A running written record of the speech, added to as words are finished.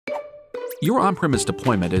Your on-premise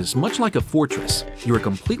deployment is much like a fortress. You are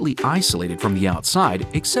completely isolated from the outside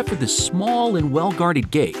except for this small and well-guarded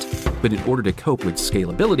gate. But in order to cope with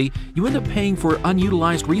scalability, you end up paying for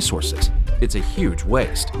unutilized resources. It's a huge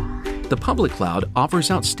waste. The public cloud offers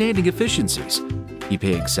outstanding efficiencies. You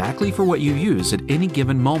pay exactly for what you use at any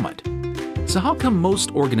given moment. So how come most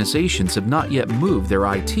organizations have not yet moved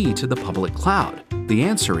their IT to the public cloud? The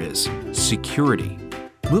answer is security.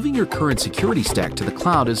 Moving your current security stack to the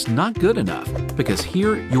cloud is not good enough because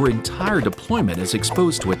here your entire deployment is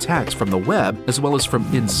exposed to attacks from the web as well as from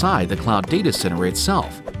inside the cloud data center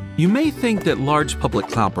itself. You may think that large public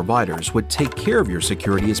cloud providers would take care of your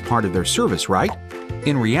security as part of their service, right?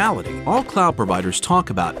 In reality, all cloud providers talk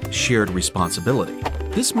about shared responsibility.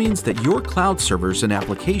 This means that your cloud servers and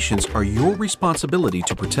applications are your responsibility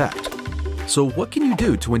to protect. So what can you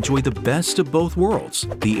do to enjoy the best of both worlds?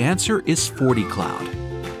 The answer is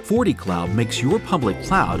FortyCloud. FortyCloud makes your public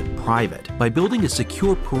cloud private by building a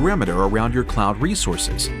secure perimeter around your cloud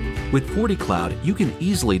resources. With FortyCloud, you can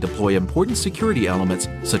easily deploy important security elements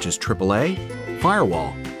such as AAA,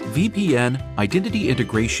 firewall, VPN, identity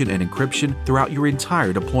integration and encryption throughout your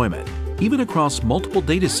entire deployment, even across multiple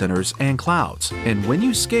data centers and clouds. And when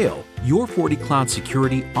you scale, your FortyCloud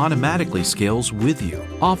security automatically scales with you.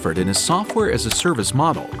 Offered in a software-as-a-service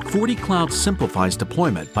model, FortyCloud simplifies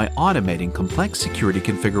deployment by automating complex security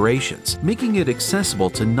configurations, making it accessible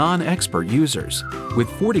to non-expert users. With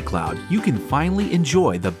FortyCloud, you can finally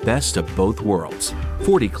enjoy the best of both worlds.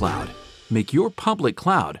 FortyCloud. Make your public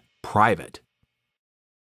cloud private.